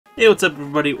Hey, what's up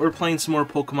everybody? We're playing some more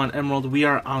Pokemon Emerald. We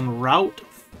are on Route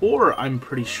 4, I'm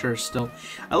pretty sure still.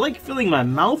 I like filling my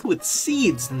mouth with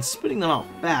seeds and spitting them out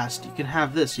fast. You can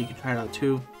have this, you can try it out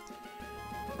too.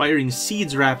 Firing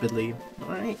seeds rapidly.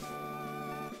 Alright.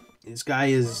 This guy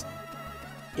is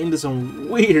into some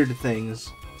weird things.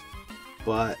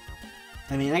 But,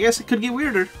 I mean, I guess it could get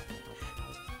weirder.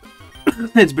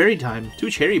 It's berry time. 2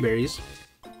 cherry berries.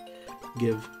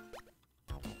 Give.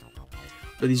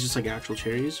 Are these just like actual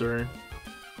cherries, or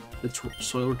the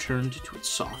soil returned to its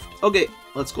soft? Okay,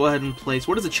 let's go ahead and place.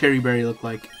 What does a cherry berry look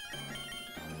like?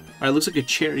 Alright, it looks like a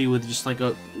cherry with just like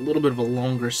a little bit of a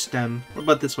longer stem. What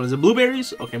about this one? Is it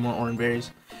blueberries? Okay, more orange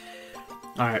berries.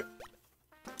 Alright.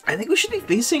 I think we should be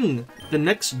facing the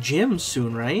next gym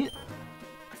soon, right?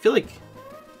 I feel like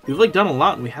we've like done a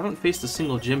lot and we haven't faced a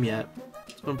single gym yet.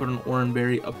 Let's go and put an orange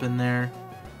berry up in there.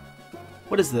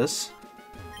 What is this?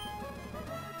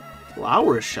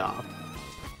 Flower shop.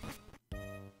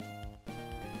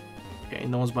 Okay,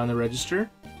 no one's buying the register.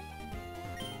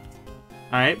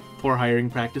 Alright, poor hiring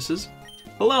practices.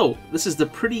 Hello, this is the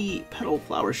Pretty Petal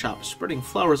Flower Shop, spreading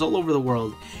flowers all over the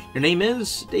world. Your name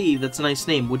is? Dave, that's a nice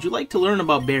name. Would you like to learn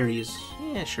about berries?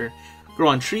 Yeah, sure. Grow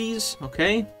on trees,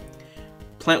 okay.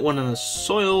 Plant one in the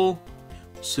soil,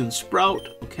 soon sprout,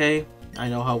 okay. I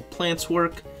know how plants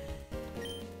work.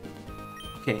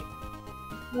 Okay.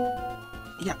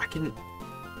 Yeah, I can,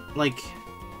 like,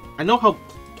 I know how,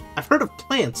 I've heard of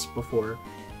plants before.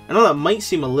 I know that might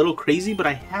seem a little crazy, but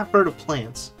I have heard of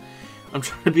plants. I'm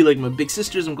trying to be like my big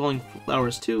sisters, I'm going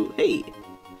flowers too. Hey.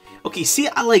 Okay, see,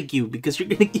 I like you, because you're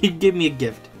gonna give me a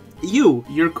gift.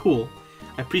 You're cool.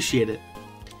 I appreciate it.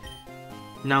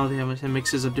 Now they have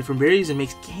mixes of different berries and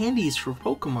makes candies for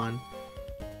Pokemon.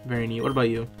 Very neat. What about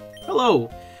you? Hello!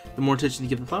 The more attention you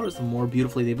give the flowers, the more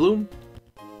beautifully they bloom.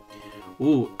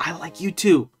 Ooh, I like you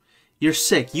too. You're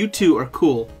sick. You two are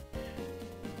cool.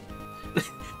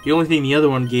 The only thing the other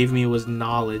one gave me was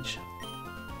knowledge.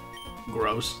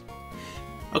 Gross.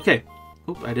 Okay.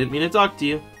 Oop, I didn't mean to talk to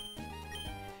you.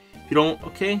 If you don't,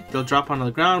 okay, they'll drop onto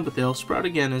the ground, but they'll sprout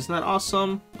again. Isn't that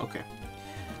awesome? Okay.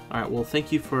 Alright, well,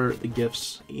 thank you for the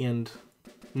gifts and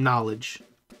knowledge.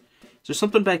 Is there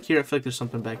something back here? I feel like there's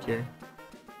something back here.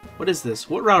 What is this?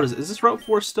 What route is it? Is this Route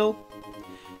 4 still?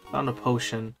 Found a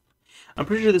potion. I'm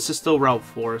pretty sure this is still Route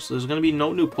 4, so there's going to be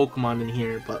no new Pokemon in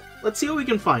here, but let's see what we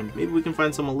can find. Maybe we can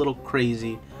find some a little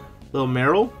crazy. Little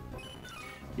Meryl?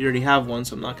 You already have one,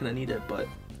 so I'm not going to need it, but...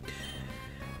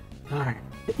 Alright.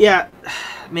 Yeah,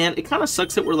 man, it kind of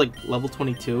sucks that we're, like, level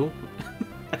 22.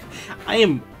 I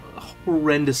am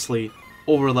horrendously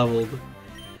over-leveled.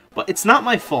 But it's not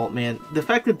my fault, man. The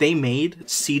fact that they made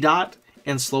C-Dot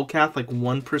and Slowcath, like,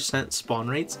 1% spawn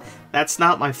rates, that's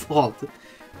not my fault.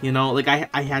 You know, like,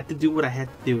 I had to do what I had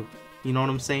to do. You know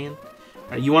what I'm saying?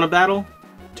 Alright, you want to battle?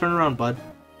 Turn around, bud.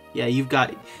 Yeah, you've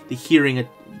got the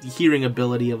hearing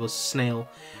ability of a snail.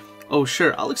 Oh,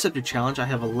 sure, I'll accept your challenge. I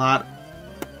have a lot.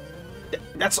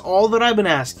 That's all that I've been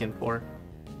asking for.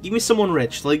 Give me someone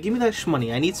rich. Like, give me that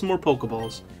shmoney. I need some more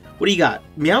Pokeballs. What do you got?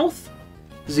 Meowth?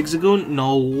 Zigzagoon?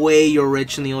 No way you're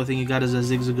rich and the only thing you got is a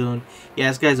Zigzagoon. Yeah,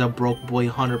 this guy's a broke boy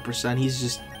 100%. He's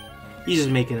just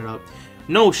making it up.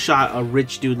 No shot a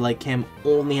rich dude like him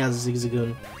only has a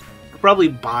Zigzagoon. Could probably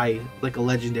buy like a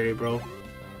legendary, bro.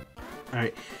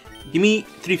 Alright. Give me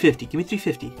 350. Give me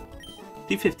 350.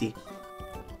 350.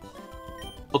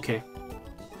 Okay.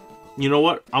 You know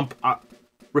what?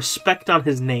 Respect on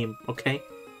his name, okay?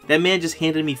 That man just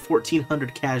handed me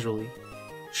 1400 casually.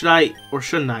 Should I or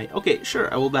shouldn't I? Okay,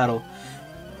 sure, I will battle.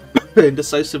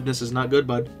 Indecisiveness is not good,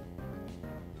 bud.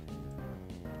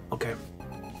 Okay.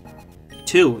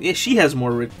 2. Yeah, she has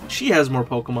more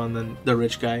Pokemon than the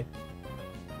rich guy.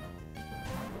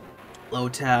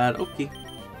 Lotad, okay.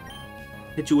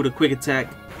 Hit you with a quick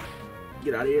attack.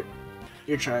 Get out of here.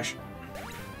 You're trash.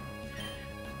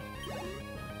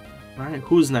 Alright,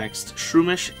 who's next?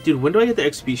 Shroomish? Dude, when do I get the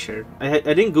XP share? I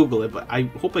didn't Google it, but I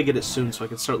hope I get it soon so I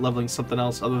can start leveling something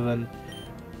else other than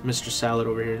Mr. Salad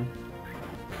over here.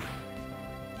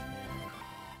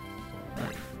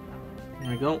 Alright.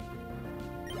 There we go.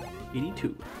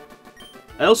 82.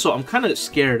 I'm kind of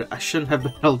scared. I shouldn't have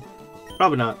battled.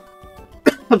 Probably not.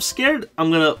 I'm scared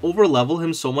I'm going to over-level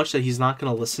him so much that he's not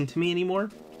going to listen to me anymore.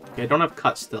 Okay, I don't have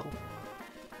cut still.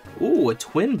 Ooh, a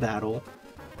twin battle.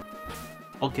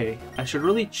 Okay, I should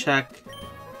really check.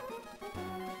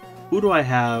 Who do I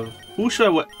have? Who should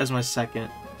I as my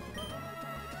second?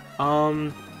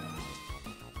 I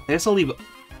guess I'll leave.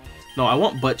 No, I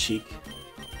want Butt Cheek.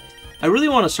 I really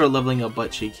want to start leveling up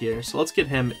Butt Cheek here, so let's get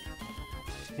him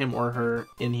or her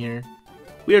in here.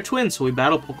 We are twins, so we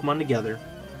battle Pokemon together.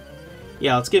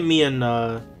 Yeah, let's get me and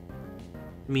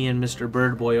me and Mr.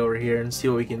 Bird Boy over here and see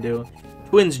what we can do.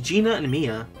 Twins Gina and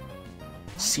Mia.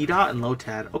 C-Dot and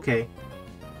Lotad. Okay.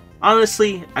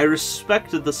 Honestly, I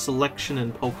respected the selection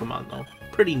in Pokemon, though.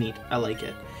 Pretty neat. I like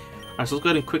it. Alright, so let's go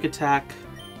ahead and Quick Attack.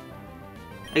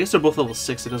 I guess they're both level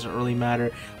 6, it doesn't really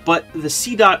matter. But the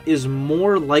C-Dot is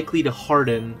more likely to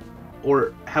harden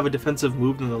or have a defensive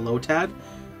move than the Lotad.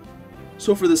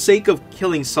 So for the sake of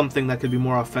killing something that could be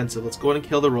more offensive, let's go ahead and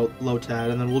kill the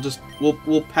Lotad, and then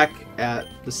we'll peck at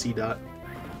the C-Dot.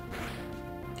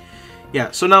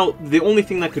 Yeah, so now the only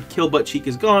thing that could kill Butt Cheek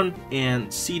is gone,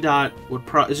 and C-Dot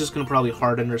is just going to probably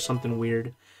harden or something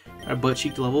weird. Alright, Butt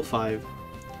Cheek to level 5.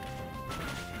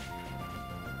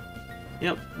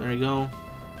 Yep, there you go.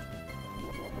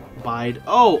 Bide.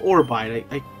 Oh, or Bide.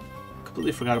 I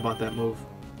completely forgot about that move.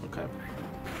 Okay.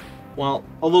 Well,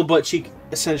 although Butt Cheek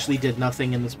essentially did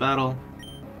nothing in this battle,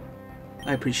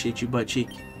 I appreciate you, Butt Cheek.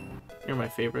 You're my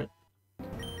favorite.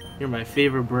 You're my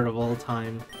favorite bird of all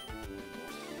time.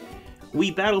 We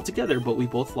battled together, but we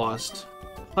both lost.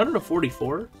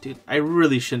 144? Dude, I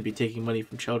really shouldn't be taking money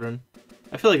from children.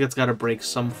 I feel like it's got to break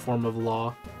some form of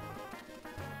law.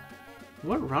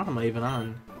 What route am I even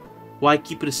on? Why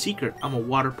keep it a secret? I'm a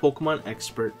water Pokemon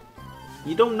expert.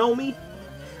 You don't know me?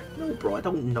 No, bro, I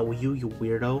don't know you, you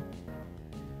weirdo.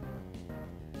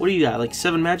 What do you got, like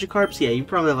 7 Magikarps? Yeah, you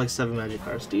probably have like 7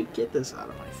 Magikarps. Dude, get this out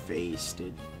of my face,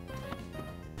 dude.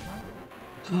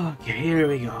 Okay, here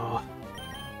we go.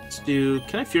 Let's do...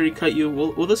 Can I Fury Cut you?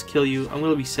 Will this kill you? I'm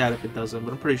gonna be sad if it doesn't,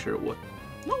 but I'm pretty sure it would.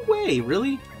 No way,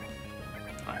 really?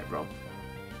 Alright, bro.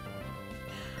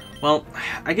 Well,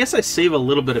 I guess I save a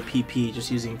little bit of PP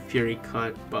just using Fury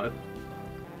Cut, but...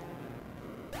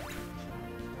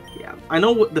 Yeah, I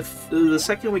know what the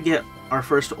second we get our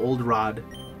first Old Rod...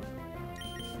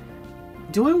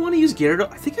 Do I want to use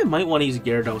Gyarados? I think I might want to use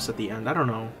Gyarados at the end. I don't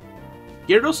know.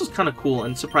 Gyarados is kind of cool,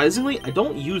 and surprisingly, I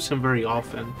don't use him very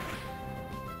often.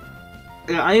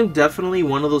 I am definitely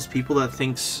one of those people that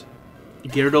thinks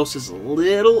Gyarados is a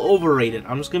little overrated.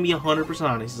 I'm just going to be 100%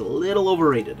 honest. He's a little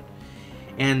overrated.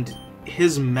 And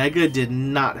his Mega did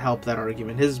not help that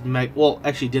argument. His Mega... Well,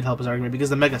 actually did help his argument because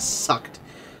the Mega sucked.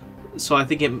 So I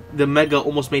think the Mega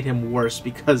almost made him worse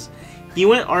because he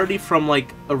went already from,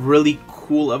 like, a really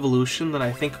cool evolution that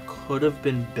I think could have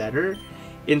been better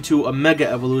into a Mega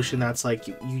evolution that's like,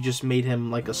 you just made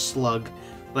him like a slug.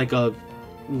 Like a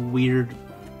weird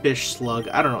fish slug.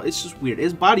 I don't know. It's just weird.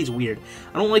 His body's weird.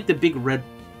 I don't like the big red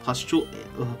pustule.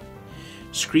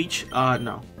 Screech?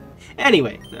 No.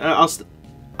 Anyway, I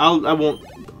won't...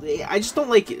 I just don't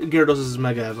like Gyarados'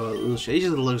 Mega evolution. It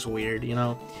just looks weird, you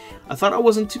know? I thought it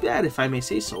wasn't too bad, if I may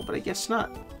say so, but I guess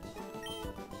not.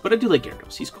 But I do like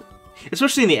Gyarados. He's cool.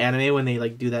 Especially in the anime when they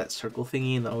like do that circle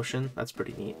thingy in the ocean. That's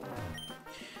pretty neat.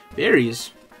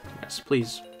 Berries. Yes,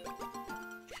 please.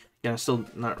 Yeah, I'm still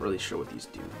not really sure what these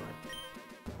do,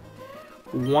 but...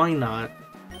 Why not?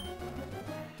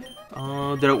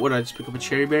 What did I just pick up a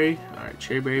Cherry Berry? Alright,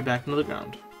 Cherry Berry back into the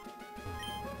ground.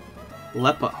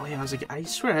 Leppa. Oh yeah, I was like, I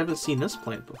swear I haven't seen this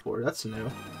plant before. That's new.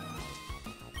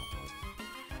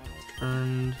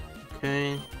 Turned.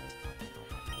 Okay.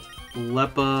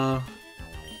 Leppa.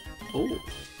 Oh.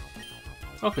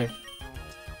 Okay.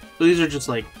 So these are just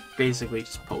like, basically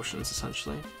just potions,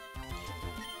 essentially.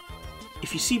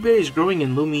 If you see berries growing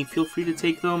in Lumi, feel free to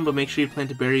take them, but make sure you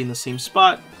plant a berry in the same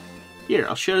spot. Here,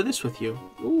 I'll share this with you.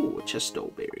 Ooh, a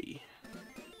Chesto berry.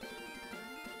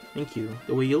 Thank you.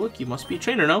 The way you look, you must be a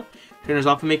trainer, no? Trainers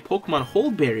often make Pokemon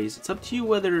hold berries. It's up to you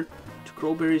whether to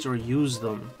grow berries or use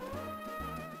them.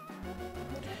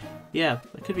 Yeah,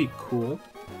 that could be cool.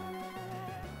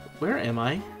 Where am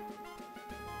I?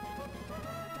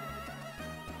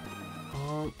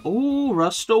 Oh,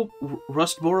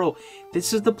 Rustboro.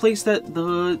 This is the place that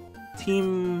the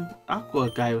Team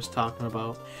Aqua guy was talking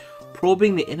about.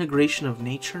 Probing the integration of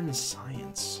nature and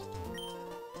science.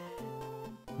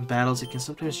 In battles, it can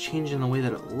sometimes change in the way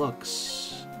that it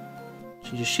looks.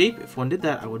 Change of shape? If one did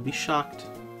that, I would be shocked.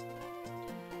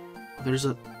 There's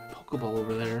a Pokeball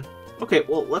over there. Okay,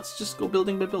 well, let's just go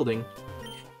building by building.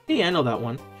 Hey, I know that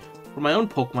one. For my own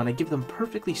Pokemon, I give them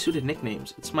perfectly suited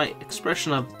nicknames. It's my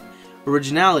expression of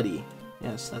originality.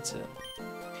 Yes, that's it.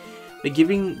 But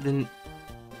giving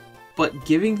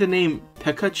the name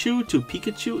Pikachu to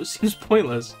Pikachu seems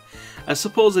pointless. I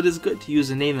suppose it is good to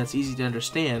use a name that's easy to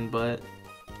understand, but...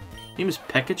 Name is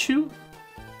Pikachu?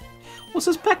 Well, it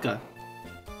says Pekka.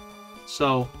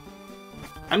 So,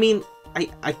 I mean,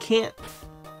 I can't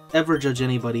ever judge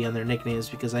anybody on their nicknames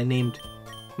because I named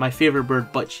my favorite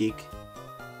bird Butt Cheek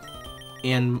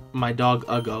and my dog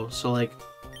Uggo, so like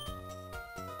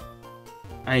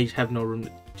I have no room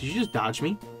to... Did you just dodge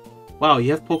me? Wow,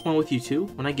 you have Pokemon with you too?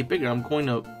 When I get bigger, I'm going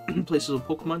to places with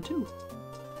Pokemon too.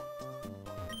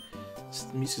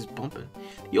 The music's bumping.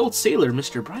 The old sailor,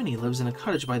 Mr. Briny, lives in a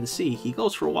cottage by the sea. He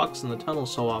goes for walks in the tunnel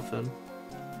so often.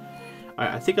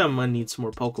 Alright, I think I'm gonna need some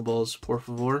more Pokeballs, por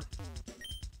favor.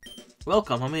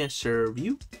 Welcome, how may I serve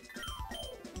you?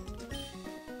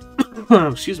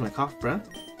 Excuse my cough breath.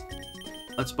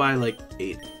 Let's buy like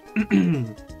 8.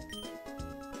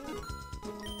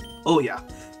 Oh yeah.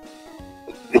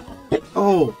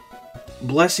 Oh,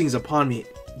 blessings upon me.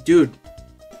 Dude.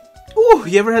 Ooh,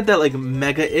 you ever had that like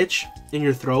mega itch in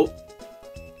your throat?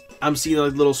 I'm seeing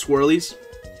like little swirlies.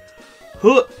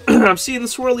 I'm seeing the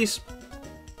swirlies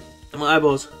in my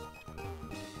eyeballs.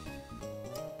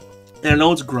 And I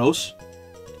know it's gross.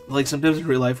 Like sometimes in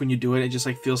real life when you do it, it just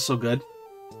like feels so good.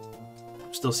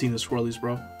 I'm still seeing the swirlies,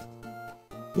 bro.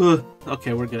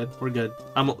 Okay, we're good. We're good.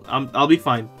 I'll be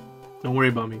fine. Don't worry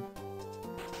about me.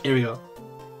 Here we go.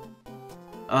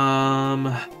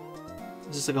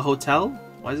 Is this like a hotel?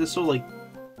 Why is this so like...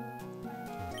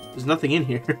 There's nothing in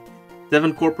here.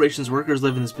 Devon Corporation's workers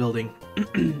live in this building.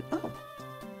 Oh.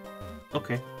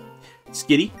 Okay.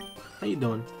 Skitty, how you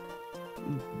doing?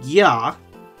 Yeah.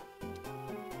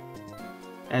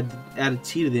 Add a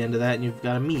T to the end of that and you've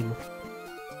got a meme.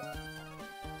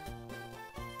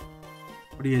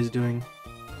 What are you guys doing?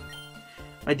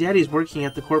 My daddy's working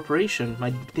at the corporation.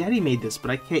 My daddy made this,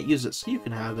 but I can't use it, so you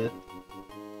can have it.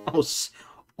 Oh,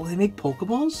 they make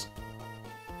Pokeballs?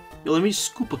 Yo, let me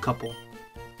scoop a couple.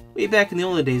 Way back in the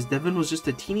olden days, Devon was just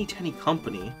a teeny tiny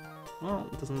company. Well,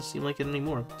 it doesn't seem like it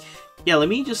anymore. Yeah, let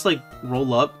me just, like,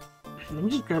 roll up. Let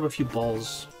me just grab a few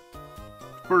balls.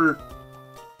 For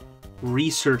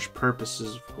research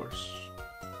purposes, of course.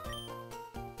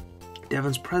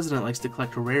 Devon's president likes to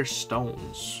collect rare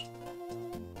stones.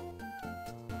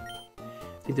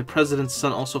 I think the president's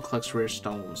son also collects rare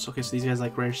stones. Okay, so these guys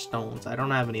like rare stones. I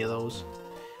don't have any of those.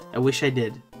 I wish I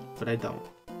did, but I don't.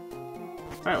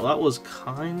 Alright, well that was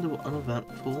kind of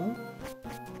uneventful.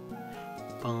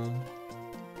 Bum.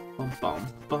 Bum bum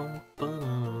bum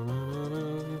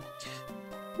bum.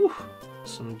 Whew.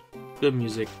 Some good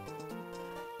music.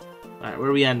 Alright, where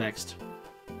are we at next?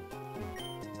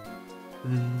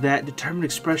 That determined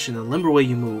expression, the limber way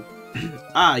you move.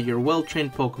 Ah, you're a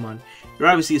well-trained Pokemon. You're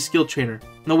obviously a skilled trainer.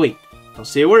 No, wait. Don't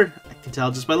say a word. I can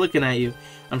tell just by looking at you.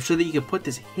 I'm sure that you can put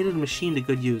this hidden machine to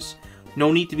good use.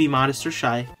 No need to be modest or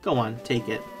shy. Go on, take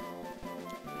it.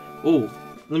 Oh,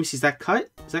 let me see. Is that cut?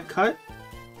 Is that cut?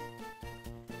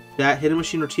 That hidden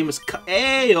machine or team is cut.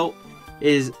 Ayo!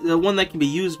 Is the one that can be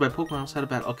used by Pokemon outside of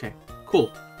battle. Okay,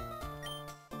 cool.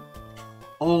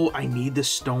 Oh, I need the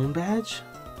stone badge?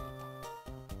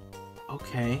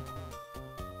 Okay.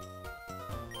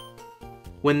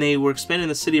 When they were expanding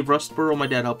the city of Rustboro, my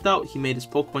dad helped out. He made his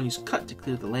Pokemon use Cut to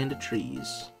clear the land of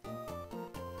trees.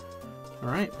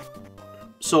 Alright.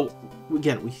 So,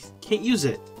 again, we can't use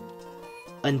it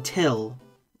until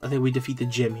I think we defeat the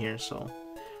gym here, so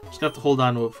just gonna have to hold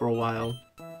on to it for a while.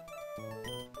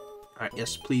 Alright,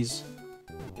 yes, please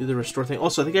do the restore thing.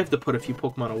 Also, I think I have to put a few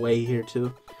Pokemon away here,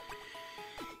 too.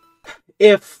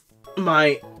 If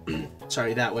my...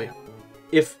 sorry, that way.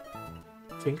 If...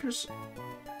 Fingers?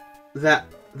 That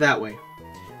way.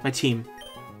 My team.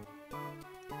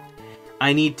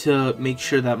 I need to make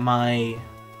sure that my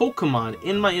Pokemon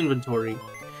in my inventory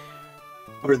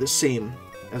are the same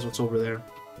as what's over there.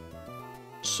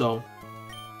 So,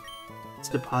 let's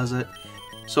deposit.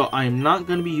 So, I'm not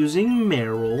going to be using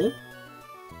Meryl.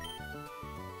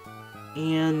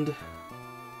 And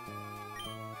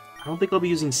I don't think I'll be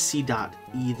using C-Dot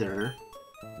either.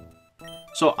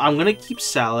 So, I'm going to keep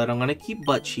Salad, I'm going to keep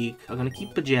Butt Cheek, I'm going to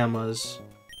keep Pajamas.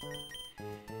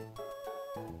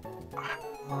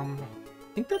 I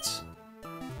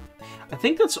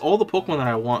think that's all the Pokemon that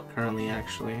I want currently,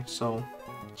 actually. So,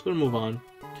 let's go and move on.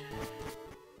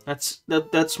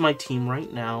 That's my team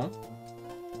right now.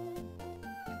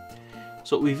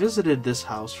 So, we visited this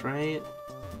house, right?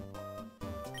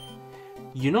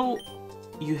 You know,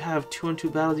 you have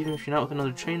 2-on-2 battles even if you're not with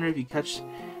another trainer. If you catch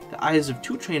the eyes of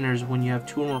 2 trainers when you have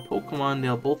 2 or more Pokemon,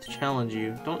 they'll both challenge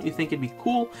you. Don't you think it'd be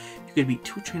cool if you could beat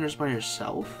 2 trainers by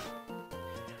yourself?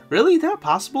 Really? Is that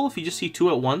possible if you just see 2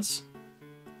 at once?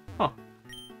 Huh.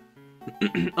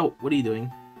 Oh, what are you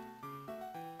doing?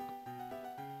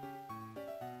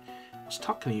 I was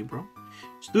talking to you, bro.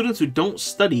 Students who don't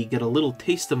study get a little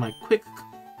taste of my quick...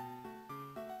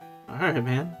 Alright,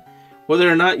 man. Whether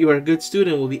or not you are a good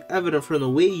student will be evident from the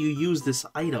way you use this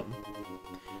item.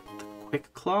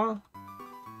 Quick Claw?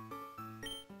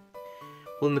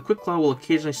 Well, the Quick Claw will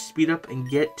occasionally speed up and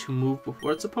get to move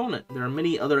before its opponent. There are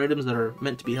many other items that are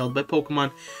meant to be held by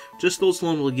Pokemon. Just those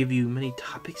alone will give you many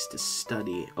topics to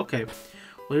study. Okay, well,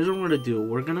 here's what we're going to do.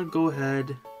 We're going to go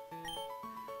ahead...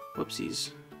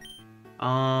 Whoopsies.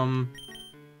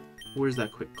 Where's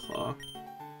that Quick Claw?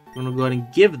 We're going to go ahead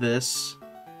and give this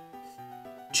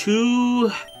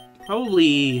to...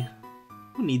 Probably...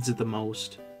 Who needs it the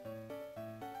most?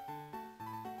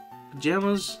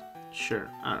 Pajamas? Sure.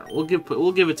 I don't know.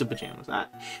 We'll give it to Pajamas. I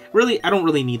don't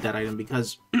really need that item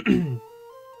because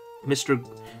Mr.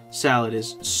 Salad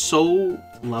is so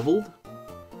leveled.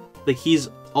 Like, he's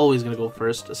always gonna go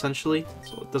first, essentially.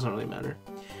 So it doesn't really matter.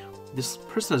 This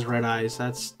person has red eyes.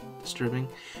 That's disturbing.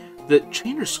 The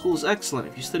trainer school is excellent.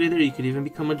 If you study there, you could even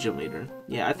become a gym leader.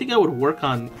 Yeah, I think I would work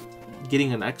on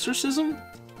getting an exorcism.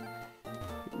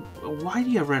 Why do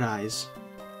you have red eyes?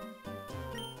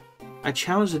 I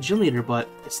challenged the gym leader, but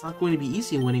it's not going to be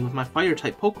easy winning with my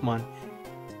fire-type Pokemon.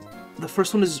 The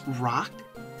first one is Rock.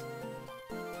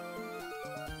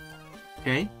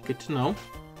 Okay, good to know.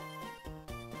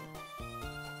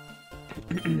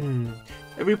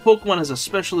 Every Pokemon has a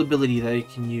special ability that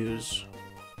it can use.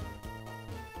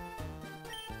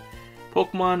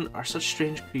 Pokemon are such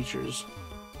strange creatures.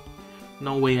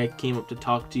 No way I came up to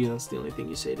talk to you, that's the only thing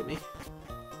you say to me.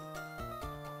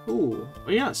 Ooh,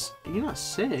 oh yes, you're not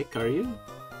sick, are you?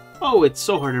 Oh, it's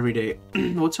so hard every day.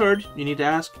 What's hard? You need to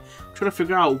ask. I'm trying to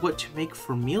figure out what to make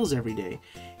for meals every day.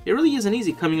 It really isn't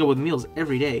easy coming up with meals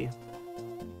every day.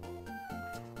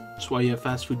 That's why you have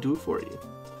fast food do it for you.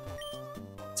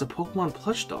 It's a Pokemon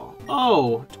plush doll.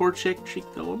 Oh, Torchic,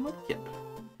 Trico, and Mudkip.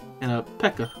 And a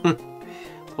P.E.K.K.A.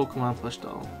 Pokemon plush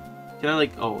doll. Can I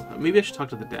oh, maybe I should talk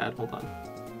to the dad. Hold on.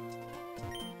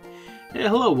 Hey,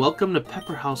 hello, welcome to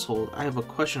Pepper Household. I have a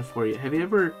question for you. Have you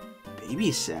ever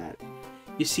babysat?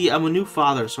 You see, I'm a new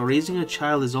father, so raising a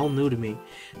child is all new to me.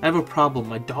 I have a problem.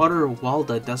 My daughter,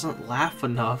 Walda, doesn't laugh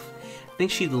enough. I think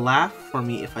she'd laugh for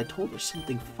me if I told her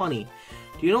something funny.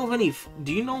 Do you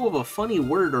know of a funny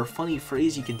word or funny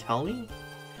phrase you can tell me?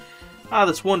 Ah,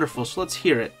 that's wonderful, so let's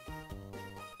hear it.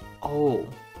 Oh.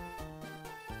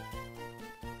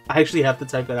 I actually have to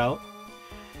type it out.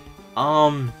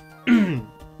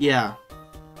 Yeah.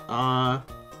 I'm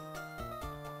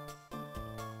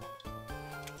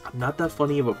not that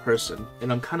funny of a person,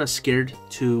 and I'm kind of scared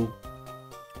to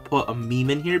put a meme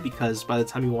in here because by the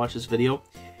time you watch this video,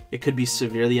 it could be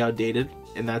severely outdated,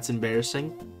 and that's embarrassing.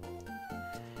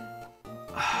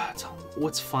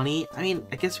 What's funny? I mean,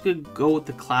 I guess we could go with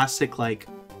the classic,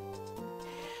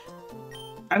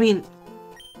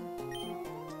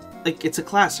 it's a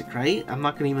classic, right? I'm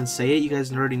not gonna even say it. You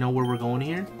guys already know where we're going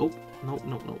here. Oh,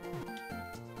 nope.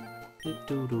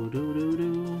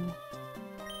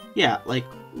 Yeah,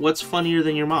 what's funnier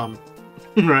than your mom?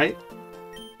 Right?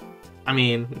 I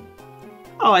mean...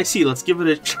 Oh, I see. Let's give it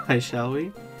a try, shall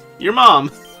we? Your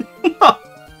mom!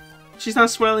 She's not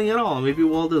smiling at all. Maybe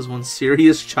Walda's one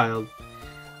serious child.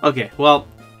 Okay, well...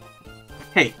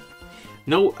 Hey.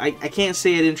 No, I can't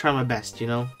say I didn't try my best, you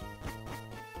know?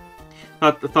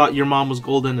 I thought your mom was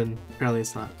golden, and apparently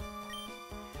it's not.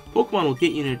 Pokemon will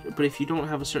get you, but if you don't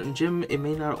have a certain gym, it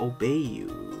may not obey you.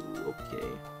 Okay.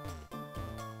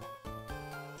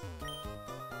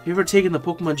 Have you ever taken the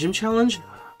Pokemon Gym Challenge?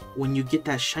 When you get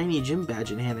that shiny gym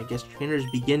badge in hand, I guess trainers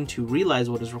begin to realize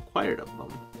what is required of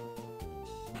them.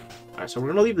 Alright, so we're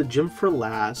gonna leave the gym for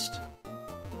last.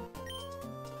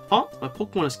 Oh, my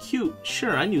Pokemon is cute.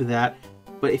 Sure, I knew that.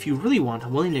 But if you really want,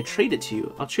 I'm willing to trade it to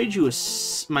you. I'll trade you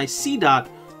my C-Dot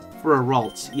for a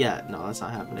Ralts. Yeah, no, that's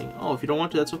not happening. Oh, if you don't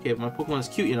want to, that's okay. But my Pokemon is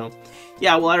cute, you know.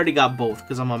 Yeah, well, I already got both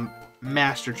because I'm a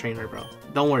master trainer, bro.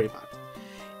 Don't worry about it.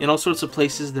 In all sorts of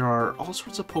places, there are all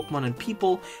sorts of Pokemon and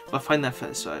people. If I find that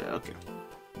fast, so okay.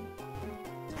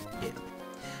 Yeah,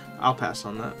 I'll pass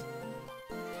on that.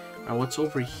 Now, what's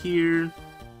over here?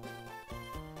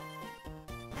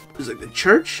 Is it the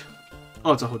church?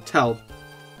 Oh, it's a hotel.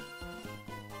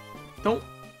 Don't...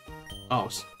 Oh,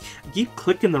 I keep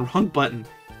clicking the wrong button.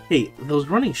 Hey, those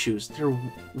running shoes, they're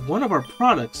one of our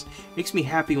products. Makes me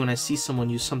happy when I see someone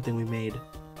use something we made.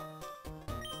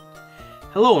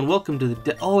 Hello and welcome to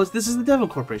the this is the Devon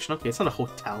Corporation. Okay, it's not a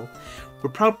hotel. We're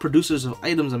proud producers of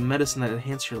items and medicine that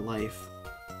enhance your life.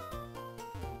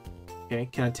 Okay,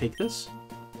 can I take this?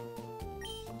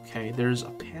 Okay, there's a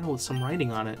panel with some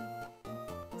writing on it.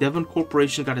 Devon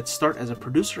Corporation got its start as a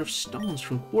producer of stones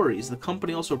from quarries. The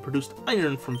company also produced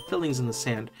iron from fillings in the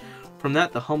sand. From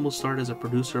that, the humble start as a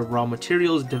producer of raw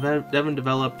materials. Devon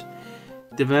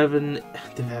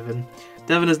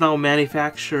is now a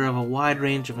manufacturer of a wide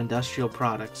range of industrial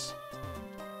products.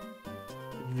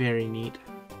 Very neat.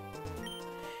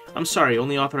 I'm sorry,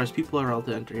 only authorized people are allowed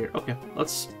to enter here. Okay,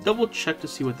 let's double check to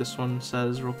see what this one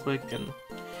says real quick. And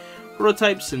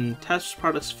prototypes and test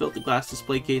products fill the glass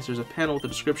display case. There's a panel with a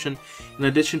description. In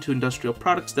addition to industrial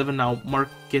products, Devon now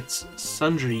markets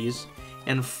sundries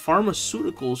and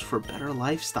pharmaceuticals for better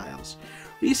lifestyles.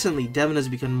 Recently, Devon has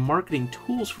begun marketing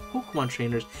tools for Pokemon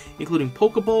trainers, including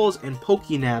Pokeballs and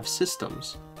Pokenav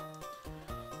systems.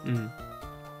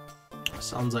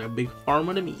 Sounds like a big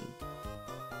pharma to me.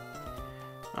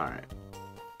 Alright.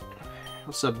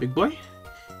 What's up, big boy?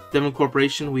 Devon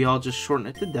Corporation, we all just shorten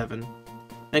it to Devon.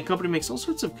 That company makes all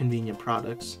sorts of convenient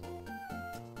products.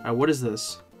 Alright, what is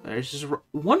this? It's just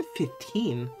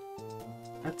 115.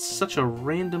 That's such a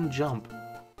random jump.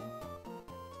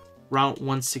 Route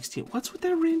 116. What's with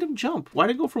that random jump? Why'd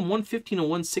it go from 115 to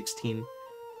 116?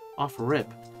 Off rip.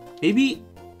 Maybe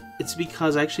it's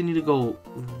because I actually need to go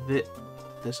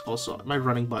this also. My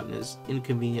running button is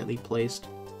inconveniently placed.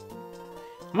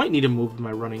 I might need to move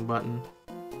my running button.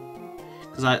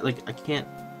 Because I can't...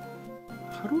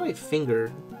 How do I finger?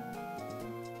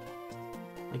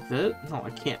 Like that? No, I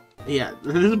can't. Yeah,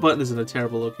 this button is in a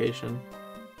terrible location.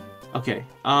 Okay,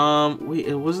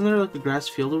 wait, wasn't there like a grass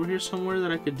field over here somewhere that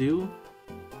I could do?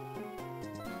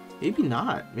 Maybe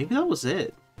not. Maybe that was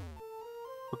it.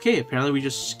 Okay, apparently we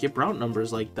just skip route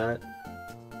numbers like that.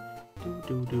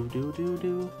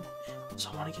 So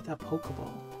I want to get that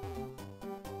Pokeball.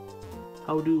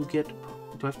 How do I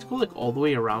have to go like all the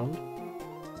way around?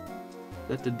 Is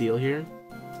that the deal here?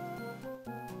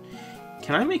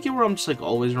 Can I make it where I'm just like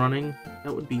always running?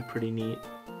 That would be pretty neat.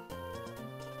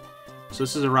 So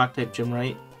this is a rock type gym,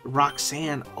 right? Rock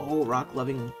sand. Oh, rock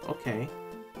loving. Okay.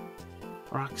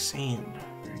 Rock sand.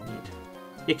 Very neat.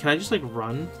 Yeah, can I just like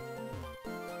run?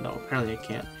 No, apparently I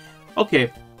can't.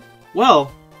 Okay.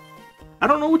 Well, I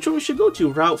don't know which one we should go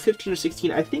to. Route 15 or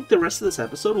 16. I think the rest of this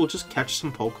episode we'll just catch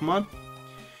some Pokemon.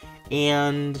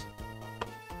 And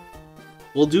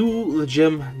we'll do the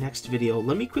gym next video.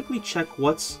 Let me quickly check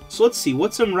what's... So let's see.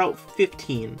 What's in Route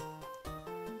 15?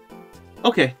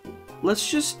 Okay. Let's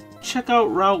just check out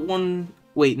Route 1...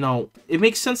 Wait, no. It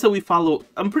makes sense that we follow...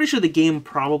 I'm pretty sure the game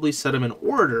probably set them in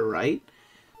order, right?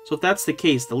 So if that's the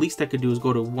case, the least I could do is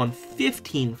go to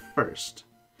 115 first.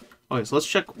 Okay, so let's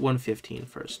check 115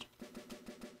 first.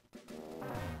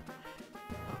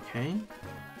 Okay.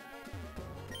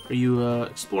 Are you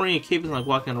exploring a cave and like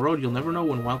walking on a road? You'll never know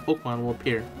when wild Pokemon will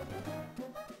appear.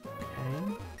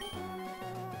 Okay.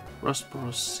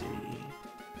 Rustboro City.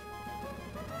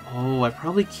 Oh, I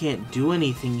probably can't do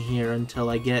anything here until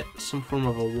I get some form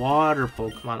of a water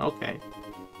Pokemon. Okay.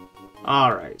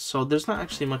 Alright, so there's not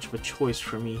actually much of a choice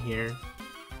for me here.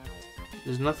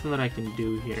 There's nothing that I can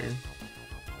do here.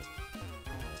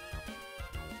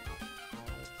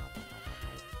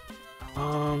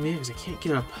 Yeah, because I can't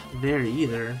get up there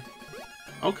either.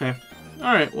 Okay.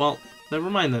 Alright, well, never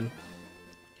mind then.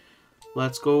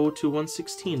 Let's go to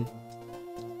 116.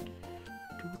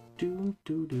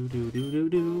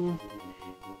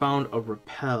 Found a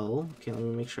repel. Okay, let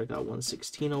me make sure I got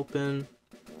 116 open.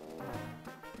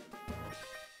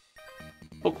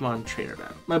 Pokemon Trainer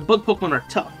Battle. My bug Pokemon are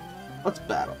tough. Let's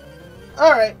battle.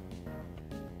 Alright.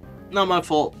 Not my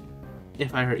fault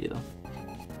if I hurt you, though.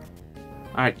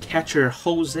 Alright, Catcher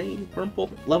Jose Wurmple,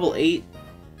 level 8.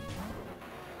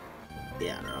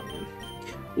 Yeah, I don't know, man.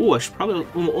 Ooh, I should probably...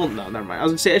 Oh, no, never mind. I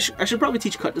was gonna say, I should probably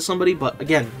teach Cut to somebody, but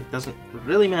again, it doesn't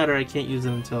really matter. I can't use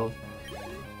it until...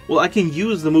 Well, I can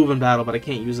use the move in battle, but I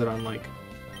can't use it on, like,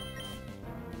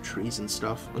 trees and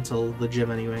stuff until the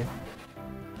gym anyway.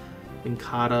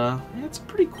 Vinkata. Yeah, it's a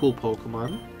pretty cool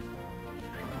Pokemon.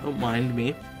 Don't mind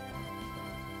me.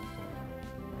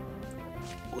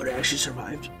 Would I actually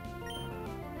survived?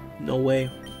 No way.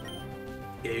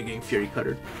 Yeah, you're getting Fury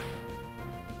Cuttered.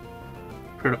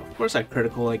 Of course I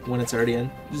critical, like, when it's already in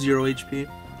 0 HP.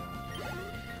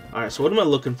 Alright, so what am I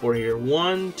looking for here?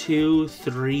 1, 2,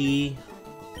 3,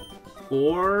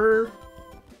 4...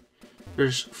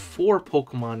 There's 4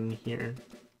 Pokemon in here.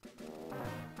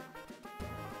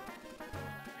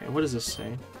 Okay, what does this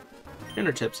say?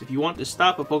 Trainer tips. If you want to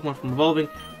stop a Pokemon from evolving,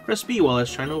 press B while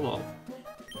it's trying to evolve.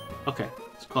 Okay,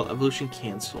 it's called Evolution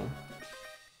Cancel.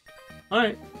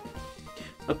 Alright.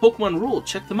 A Pokemon rule,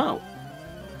 check them out.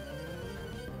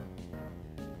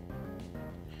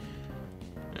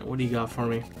 Right, what do you got for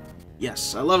me?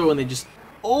 Yes, I love it when they just...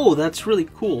 Oh, that's really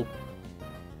cool.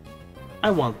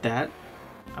 I want that.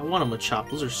 I want a Machop.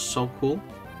 Those are so cool.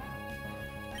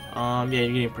 Yeah,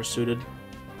 you're getting pursued.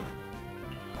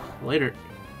 Later.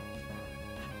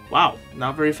 Wow,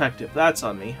 not very effective. That's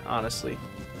on me, honestly.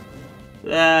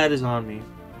 That is on me.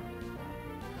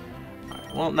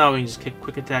 Alright, well, now we can just kick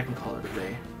Quick Attack and call it a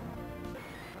day.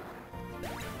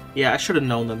 Yeah, I should have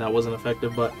known that that wasn't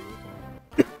effective, but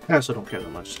I also don't care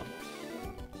that much. So.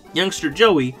 Youngster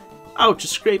Joey, ouch, a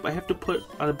scrape. I have to put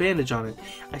on a bandage on it.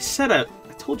 I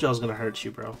told you I was gonna hurt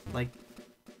you, bro. Like,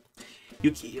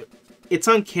 it's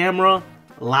on camera,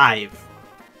 live.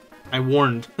 I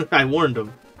warned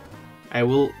him. I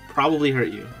will probably hurt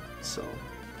you, so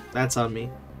that's on me.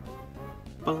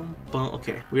 Bum, bum.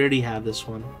 Okay, we already have this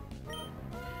one.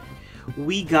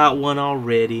 We got one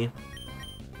already.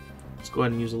 Let's go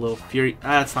ahead and use a little fury.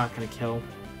 That's not gonna kill.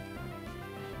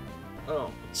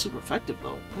 Oh, it's super effective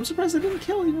though. I'm surprised I didn't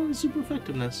kill even with super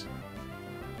effectiveness.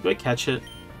 Do I catch it?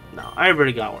 No, I've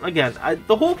already got one. Again,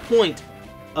 the whole point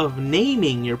of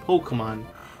naming your Pokemon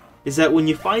is that when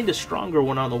you find a stronger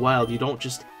one out in the wild, you don't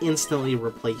just instantly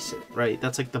replace it, right?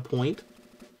 That's like the point.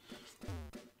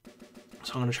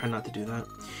 So I'm gonna try not to do that.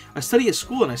 I study at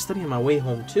school and I study on my way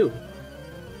home too.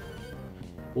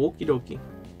 Okie dokie.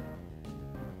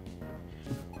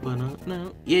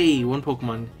 No. Yay, one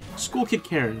Pokemon. School Kid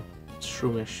Karen.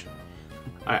 Shroomish.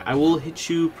 Alright, I will hit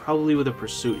you probably with a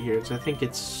Pursuit here, because I think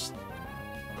it's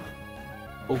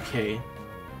okay.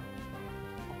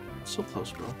 So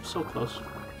close, bro. So close.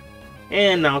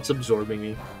 And now it's absorbing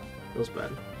me. Feels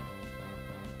bad.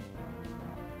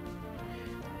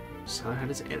 So I had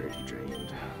his energy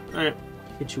drained. Alright,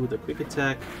 hit you with a quick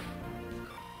attack.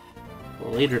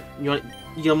 Well, later. You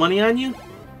got money on you?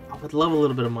 I would love a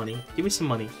little bit of money. Give me some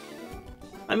money.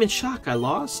 I'm in shock. I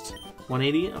lost.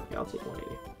 180? Okay, I'll take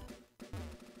 180.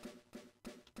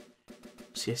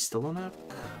 See, I still don't have...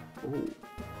 Ooh.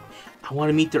 I want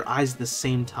to meet their eyes at the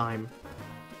same time.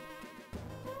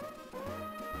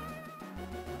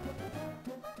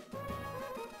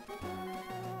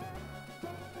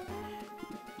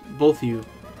 Both of you.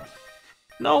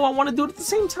 No, I want to do it at the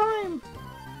same time.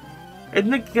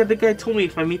 And the guy told me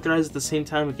if I meet their eyes at the same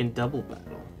time, we can double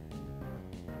battle.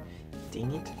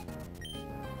 Dang it.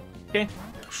 Okay.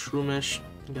 Shroomish.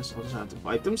 I guess I'll just have to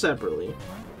fight them separately.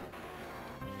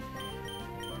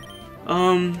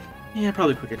 Yeah,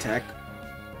 probably quick attack.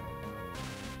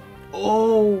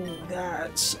 Oh,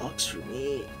 that sucks for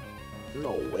me.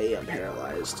 No way, I'm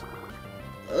paralyzed.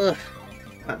 Ugh,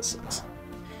 that sucks.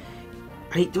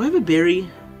 Do I have a berry?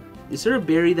 Is there a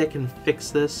berry that can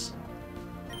fix this?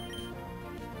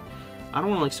 I don't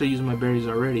want to like start using my berries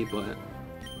already, but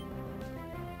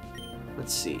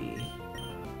let's see.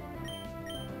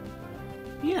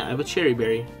 Yeah, I have a cherry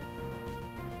berry.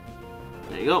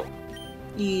 There you go.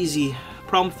 Easy.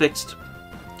 Problem fixed.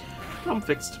 Problem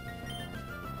fixed.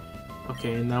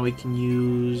 Okay, and now we can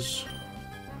use...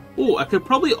 Oh, I could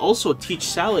probably also teach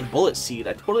Salad Bullet Seed.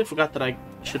 I totally forgot that I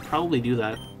should probably do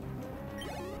that.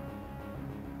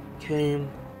 Okay.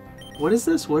 What is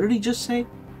this? What did he just say?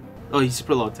 Oh, he's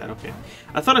super low tat. Okay.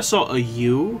 I thought I saw a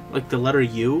U, like the letter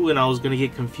U, and I was gonna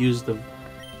get confused of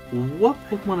what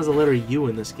Pokemon is the letter U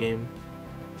in this game.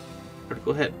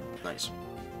 Critical hit. Nice.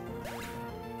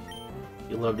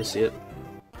 You love to see it.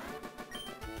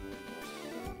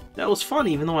 That was fun,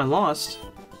 even though I lost.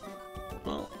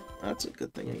 Well, that's a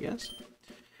good thing, I guess.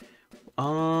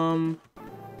 No!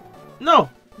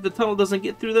 If the tunnel doesn't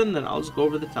get through then I'll just go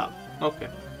over the top. Okay.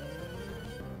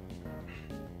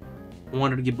 I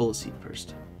wanted to get Bullet Seed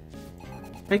first.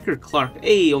 Hiker Clark.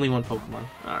 Hey, only one Pokemon.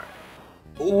 Alright.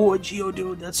 Oh, a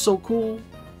Geodude. That's so cool.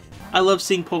 I love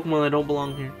seeing Pokemon that don't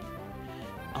belong here.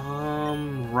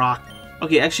 Rock.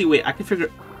 Okay, actually, wait. I can figure...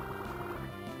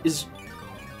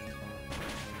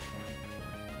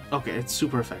 Okay, it's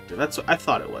super effective. That's what I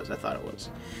thought it was.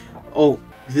 Oh,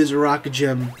 this Rock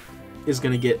Gem is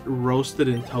gonna get roasted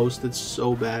and toasted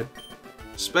so bad.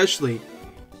 Especially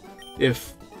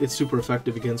if it's super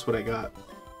effective against what I got.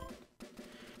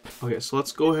 Okay, so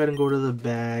let's go ahead and go to the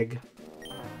bag.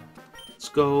 Let's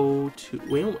go to...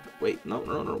 Wait.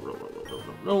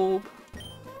 Nope.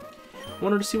 I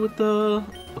wanted to see what the...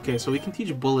 Okay, so we can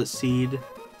teach Bullet Seed.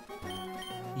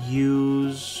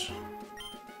 Use...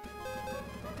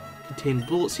 Contain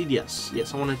Bullet Seed, yes.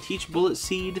 Yes, I want to teach Bullet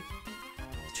Seed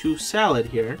to Salad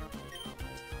here.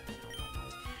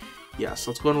 Yes,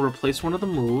 let's go and replace one of the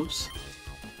moves.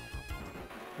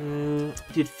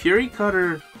 Dude, Fury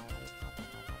Cutter...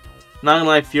 Not gonna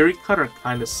lie, Fury Cutter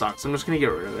kinda sucks. I'm just gonna get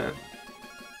rid of it.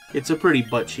 It's a pretty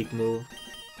butt-cheek move.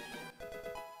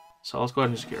 So let's go ahead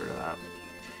and just get rid of that.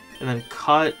 And then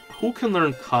Cut. Who can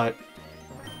learn Cut?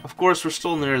 Of course, we're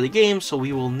still in the early game, so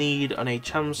we will need an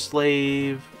HM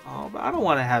Slave. Oh, but I don't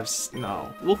want to have...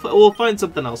 No. We'll find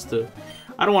something else to...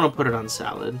 I don't want to put it on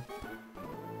Salad.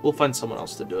 We'll find someone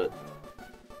else to do it.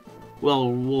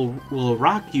 Well, we'll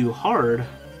rock you hard.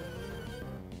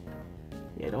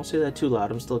 Yeah, don't say that too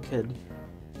loud. I'm still a kid.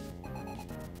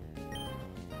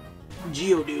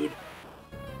 Geodude.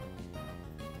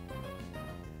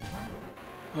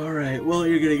 Alright, well,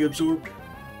 you're getting absorbed.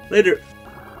 Later.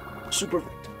 Super.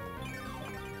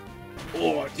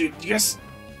 Oh, dude, you guys.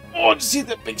 Oh, did you see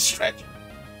that big stretch?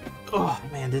 Oh,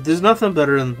 man, dude, there's nothing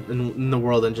better in the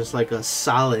world than just like a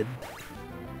solid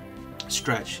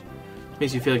stretch.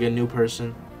 Makes you feel like a new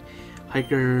person.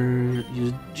 Hiker,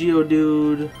 use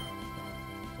Geodude.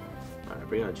 Alright,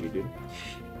 bring out Geodude.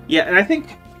 Yeah, and I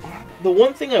think the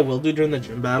one thing I will do during the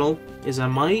gym battle is I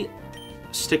might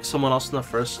stick someone else in the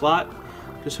first slot,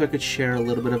 just so I could share a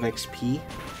little bit of XP.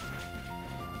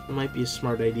 It might be a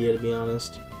smart idea, to be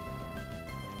honest.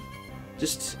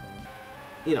 Just,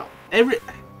 you know,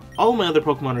 all my other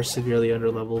Pokemon are severely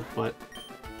underleveled, but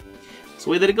it's the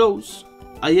way that it goes.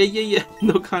 Yeah.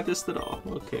 No contest at all.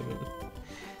 Okay, man.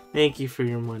 Thank you for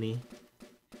your money.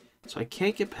 So I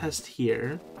can't get past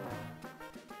here.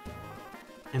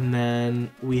 And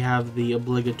then we have the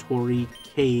obligatory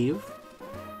cave.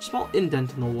 Small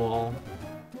indent in the wall.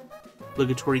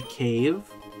 Obligatory cave.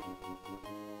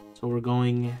 So we're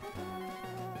going...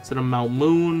 Instead of Mount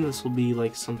Moon, this will be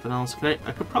like something else. I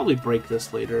could probably break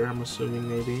this later, I'm assuming,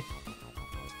 maybe.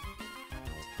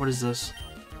 What is this?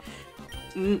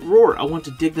 Roar, I want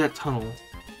to dig that tunnel.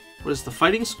 What is the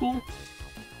fighting school?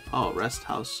 Oh, rest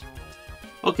house.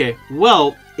 Okay,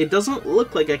 well, it doesn't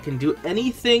look like I can do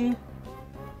anything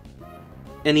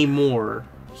anymore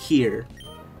here.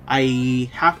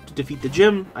 I have to defeat the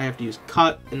gym, I have to use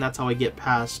cut, and that's how I get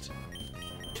past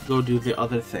to go do the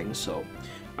other thing. So,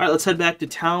 alright, let's head back to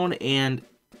town, and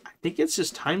I think it's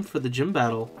just time for the gym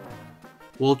battle.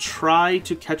 We'll try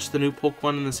to catch the new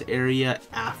Pokemon in this area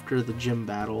after the gym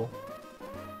battle.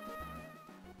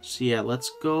 So yeah,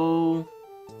 let's go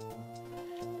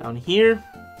down here,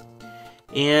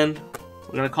 and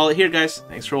we're gonna call it here, guys.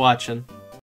 Thanks for watching.